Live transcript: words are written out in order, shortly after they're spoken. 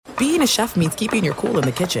being a chef means keeping your cool in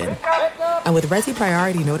the kitchen. And with Resi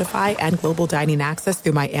Priority Notify and Global Dining Access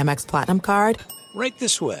through my Amex Platinum card, right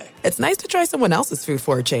this way. It's nice to try someone else's food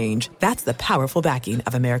for a change. That's the powerful backing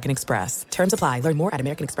of American Express. Terms apply. Learn more at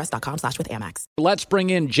americanexpress.com/withAmex. Let's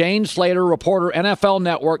bring in Jane Slater, reporter, NFL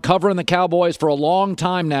Network, covering the Cowboys for a long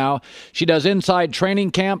time now. She does Inside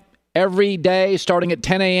Training Camp every day starting at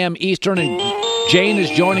 10 a.m. Eastern, and Jane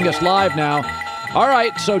is joining us live now. All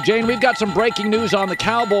right, so Jane, we've got some breaking news on the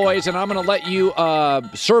Cowboys, and I'm going to let you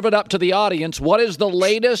serve it up to the audience. What is the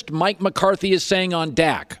latest Mike McCarthy is saying on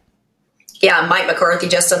Dak? Yeah, Mike McCarthy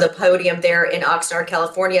just on the podium there in Oxnard,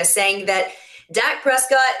 California, saying that Dak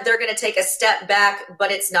Prescott, they're going to take a step back,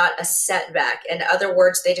 but it's not a setback. In other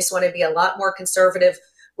words, they just want to be a lot more conservative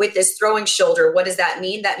with this throwing shoulder. What does that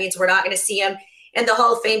mean? That means we're not going to see him in the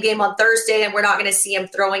Hall of Fame game on Thursday, and we're not going to see him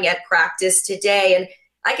throwing at practice today. And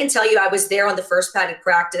I can tell you I was there on the first padded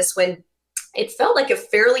practice when it felt like a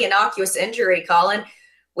fairly innocuous injury, Colin.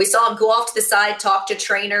 We saw him go off to the side, talk to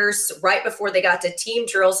trainers right before they got to team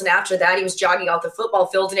drills. And after that, he was jogging off the football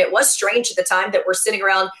field. And it was strange at the time that we're sitting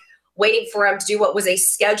around waiting for him to do what was a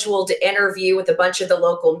scheduled interview with a bunch of the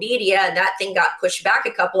local media. And that thing got pushed back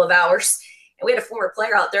a couple of hours. And we had a former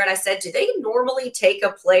player out there. And I said, do they normally take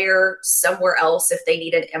a player somewhere else if they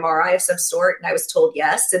need an MRI of some sort? And I was told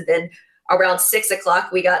yes. And then around 6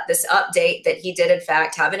 o'clock, we got this update that he did, in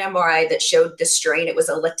fact, have an MRI that showed the strain. It was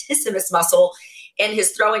a latissimus muscle in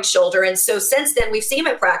his throwing shoulder. And so since then, we've seen him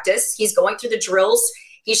at practice. He's going through the drills.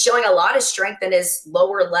 He's showing a lot of strength in his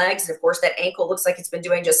lower legs. And of course, that ankle looks like it's been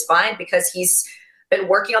doing just fine because he's been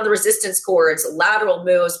working on the resistance cords, lateral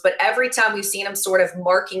moves. But every time we've seen him sort of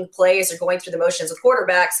marking plays or going through the motions of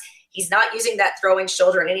quarterbacks, he's not using that throwing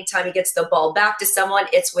shoulder. And anytime he gets the ball back to someone,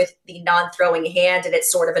 it's with the non-throwing hand, and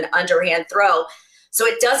it's sort of an underhand throw. So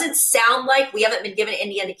it doesn't sound like we haven't been given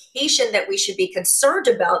any indication that we should be concerned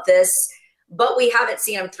about this. But we haven't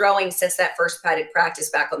seen him throwing since that first padded practice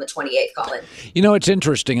back on the 28th, Colin. You know, it's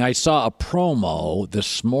interesting. I saw a promo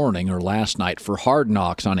this morning or last night for Hard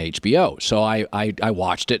Knocks on HBO. So I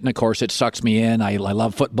watched it, and of course it sucks me in. I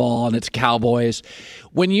love football, and it's Cowboys.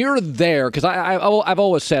 When you're there, because I've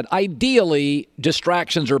always said, ideally,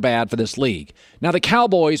 distractions are bad for this league. Now, the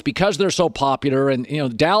Cowboys, because they're so popular, and, you know,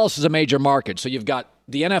 Dallas is a major market, so you've got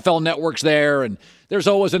the NFL networks there, and there's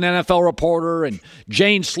always an NFL reporter, and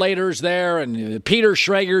Jane Slater's there, and Peter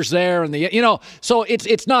Schrager's there, and so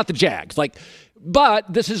it's not the Jags.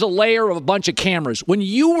 But this is a layer of a bunch of cameras. When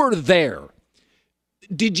you were there,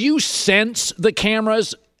 did you sense the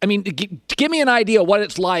cameras? I mean, give me an idea what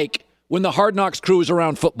it's like when the Hard Knocks crew is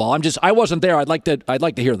around football. I wasn't there. I'd like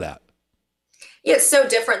to hear that. Yeah, it's so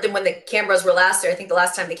different than when the cameras were last there. I think the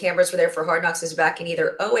last time the cameras were there for Hard Knocks was back in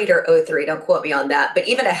either 08 or 03. Don't quote me on that. But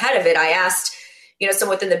even ahead of it, I asked,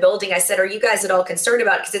 someone within the building, I said, are you guys at all concerned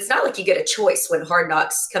about it? Because it's not like you get a choice when Hard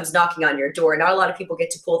Knocks comes knocking on your door. Not a lot of people get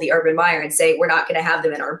to pull the Urban Meyer and say, we're not going to have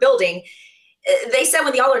them in our building. They said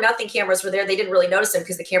when the All or Nothing cameras were there, they didn't really notice them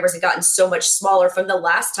because the cameras had gotten so much smaller from the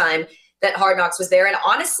last time that Hard Knocks was there. And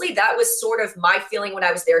honestly, that was sort of my feeling when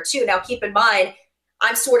I was there too. Now, keep in mind,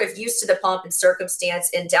 I'm sort of used to the pomp and circumstance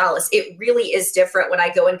in Dallas. It really is different when I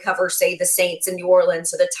go and cover, say, the Saints in New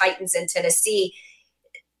Orleans or the Titans in Tennessee.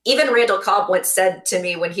 Even Randall Cobb once said to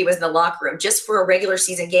me when he was in the locker room, just for a regular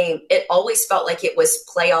season game, it always felt like it was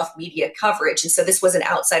playoff media coverage. And so this was an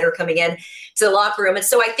outsider coming in to the locker room. And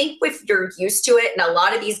so I think if you're used to it, and a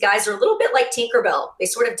lot of these guys are a little bit like Tinkerbell, they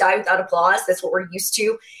sort of die without applause. That's what we're used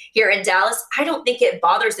to here in Dallas. I don't think it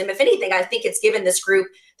bothers them. If anything, I think it's given this group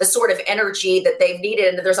the sort of energy that they've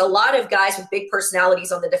needed. And there's a lot of guys with big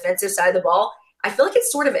personalities on the defensive side of the ball. I feel like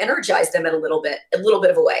it's sort of energized them in a little bit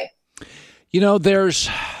of a way.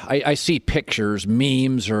 I see pictures,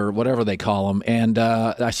 memes, or whatever they call them, and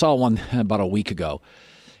I saw one about a week ago,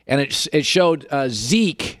 and it showed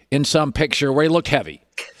Zeke in some picture where he looked heavy,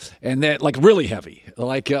 and that really heavy,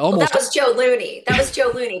 almost. Well, that was Joe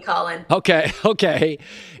Looney. Colin. Okay,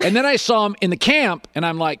 and then I saw him in the camp, and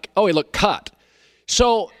I'm like, oh, he looked cut.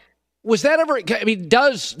 So was that ever? I mean,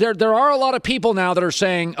 there are a lot of people now that are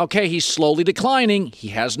saying, okay, he's slowly declining. He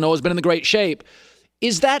hasn't always been in the great shape.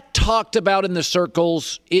 Is that talked about in the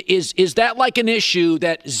circles? Is that like an issue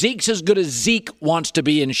that Zeke's as good as Zeke wants to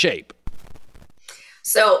be in shape?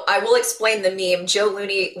 So I will explain the meme. Joe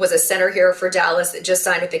Looney was a center here for Dallas that just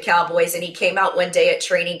signed with the Cowboys, and he came out one day at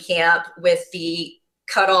training camp with the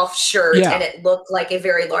cutoff shirt, and it looked like a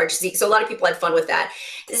very large Zeke. So a lot of people had fun with that.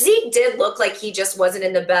 Zeke did look like he just wasn't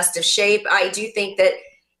in the best of shape. I do think that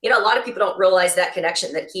a lot of people don't realize that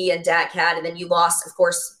connection that he and Dak had. And then you lost, of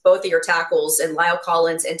course, both of your tackles and Lyle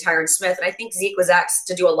Collins and Tyron Smith. And I think Zeke was asked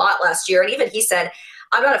to do a lot last year. And even he said,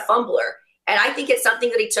 I'm not a fumbler. And I think it's something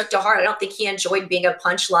that he took to heart. I don't think he enjoyed being a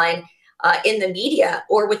punchline in the media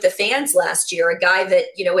or with the fans last year, a guy that,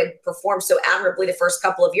 had performed so admirably the first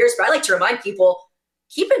couple of years. But I like to remind people,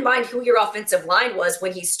 keep in mind who your offensive line was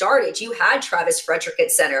when he started. You had Travis Frederick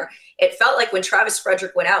at center. It felt like when Travis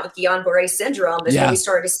Frederick went out with Guillain-Barré syndrome is when we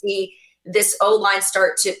started to see this O-line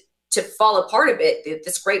start to fall apart a bit,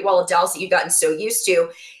 this great wall of Dallas that you've gotten so used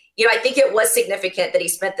to. I think it was significant that he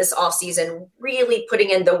spent this offseason really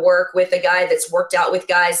putting in the work with a guy that's worked out with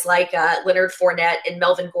guys like Leonard Fournette and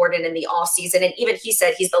Melvin Gordon in the offseason. And even he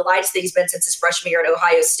said he's the lightest that he's been since his freshman year at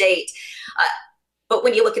Ohio State. But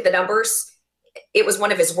when you look at the numbers, it was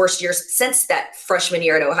one of his worst years since that freshman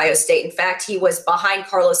year at Ohio State. In fact, he was behind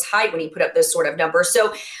Carlos Hyde when he put up those sort of numbers.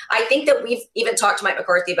 So I think that we've even talked to Mike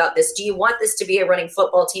McCarthy about this. Do you want this to be a running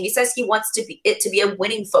football team? He says he wants it to be a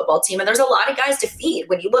winning football team. And there's a lot of guys to feed.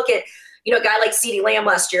 When you look at, a guy like CeeDee Lamb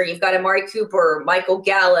last year, you've got Amari Cooper, Michael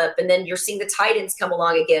Gallup, and then you're seeing the tight ends come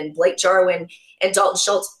along again, Blake Jarwin and Dalton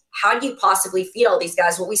Schultz. How do you possibly feed all these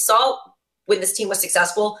guys? What we saw when this team was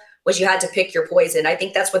successful was you had to pick your poison. I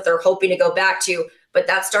think that's what they're hoping to go back to. But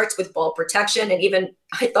that starts with ball protection. And even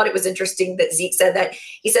I thought it was interesting that Zeke said that.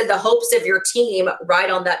 He said the hopes of your team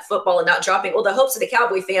ride on that football and not dropping. Well, the hopes of the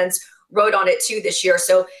Cowboy fans rode on it too this year.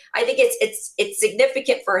 So I think it's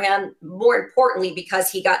significant for him, more importantly,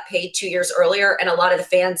 because he got paid 2 years earlier. And a lot of the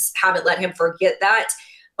fans haven't let him forget that.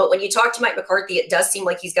 But when you talk to Mike McCarthy, it does seem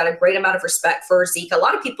like he's got a great amount of respect for Zeke. A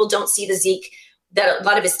lot of people don't see the Zeke that a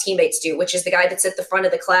lot of his teammates do, which is the guy that's at the front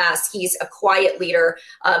of the class. He's a quiet leader.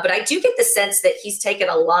 But I do get the sense that he's taken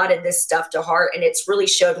a lot of this stuff to heart, and it's really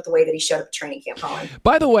showed with the way that he showed up at training camp, Colin.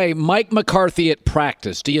 By the way, Mike McCarthy at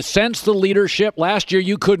practice, do you sense the leadership? Last year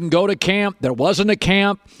you couldn't go to camp. There wasn't a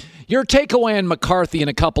camp. Your takeaway on McCarthy in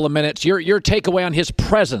a couple of minutes, your takeaway on his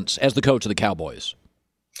presence as the coach of the Cowboys.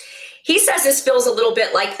 He says this feels a little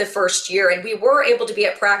bit like the first year, and we were able to be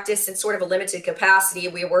at practice in sort of a limited capacity.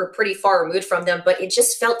 We were pretty far removed from them, but it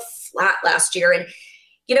just felt flat last year. And,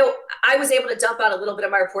 I was able to dump out a little bit of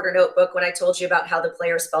my reporter notebook when I told you about how the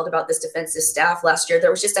players felt about this defensive staff last year. There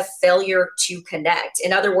was just a failure to connect.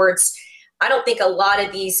 In other words, I don't think a lot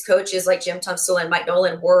of these coaches like Jim Tomsula and Mike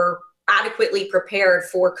Nolan were adequately prepared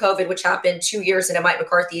for COVID, which happened 2 years into Mike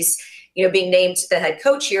McCarthy's, being named the head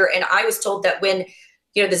coach here. And I was told that when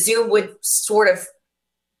the Zoom would sort of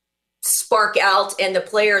spark out and the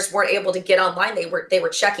players weren't able to get online, they were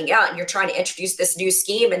checking out, and you're trying to introduce this new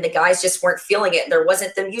scheme and the guys just weren't feeling it. And there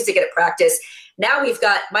wasn't the music at practice. Now we've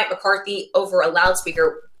got Mike McCarthy over a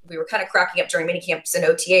loudspeaker. We were kind of cracking up during mini camps and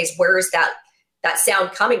OTAs. Where is that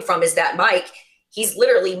sound coming from? Is that Mike? He's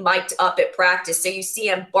literally mic'd up at practice. So you see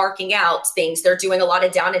him barking out things. They're doing a lot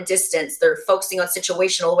of down and distance. They're focusing on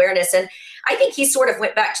situational awareness. And I think he sort of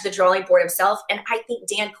went back to the drawing board himself. And I think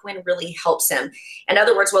Dan Quinn really helps him. In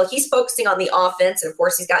other words, while he's focusing on the offense, and of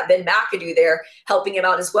course he's got Ben McAdoo there helping him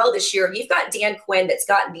out as well this year, you've got Dan Quinn that's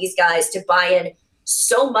gotten these guys to buy in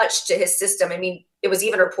so much to his system. I mean, it was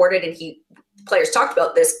even reported, and players talked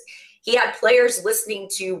about this. He had players listening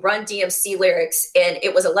to Run DMC lyrics, and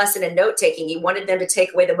it was a lesson in note-taking. He wanted them to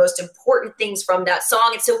take away the most important things from that song.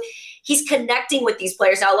 And so he's connecting with these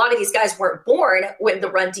players. Now, a lot of these guys weren't born when the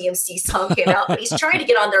Run DMC song came out, but he's trying to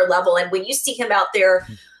get on their level. And when you see him out there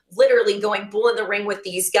literally going bull in the ring with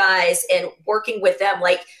these guys and working with them,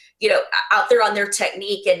 like, out there on their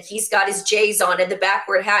technique, and he's got his J's on and the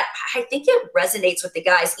backward hat, I think it resonates with the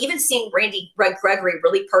guys. Even seeing Greg Gregory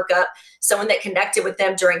really perk up, someone that connected with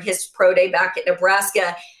them during his pro day back at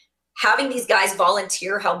Nebraska, having these guys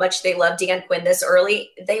volunteer how much they love Dan Quinn this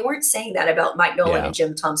early, they weren't saying that about Mike Nolan and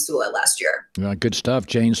Jim Tomsula last year. Good stuff.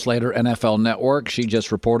 Jane Slater, NFL Network. She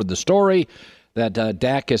just reported the story that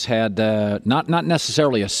Dak has had not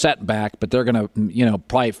necessarily a setback, but they're going to,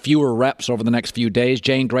 probably fewer reps over the next few days.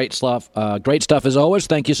 Jane, great stuff as always.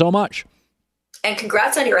 Thank you so much. And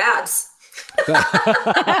congrats on your abs.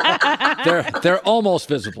 They're almost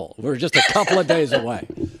visible. We're just a couple of days away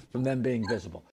from them being visible.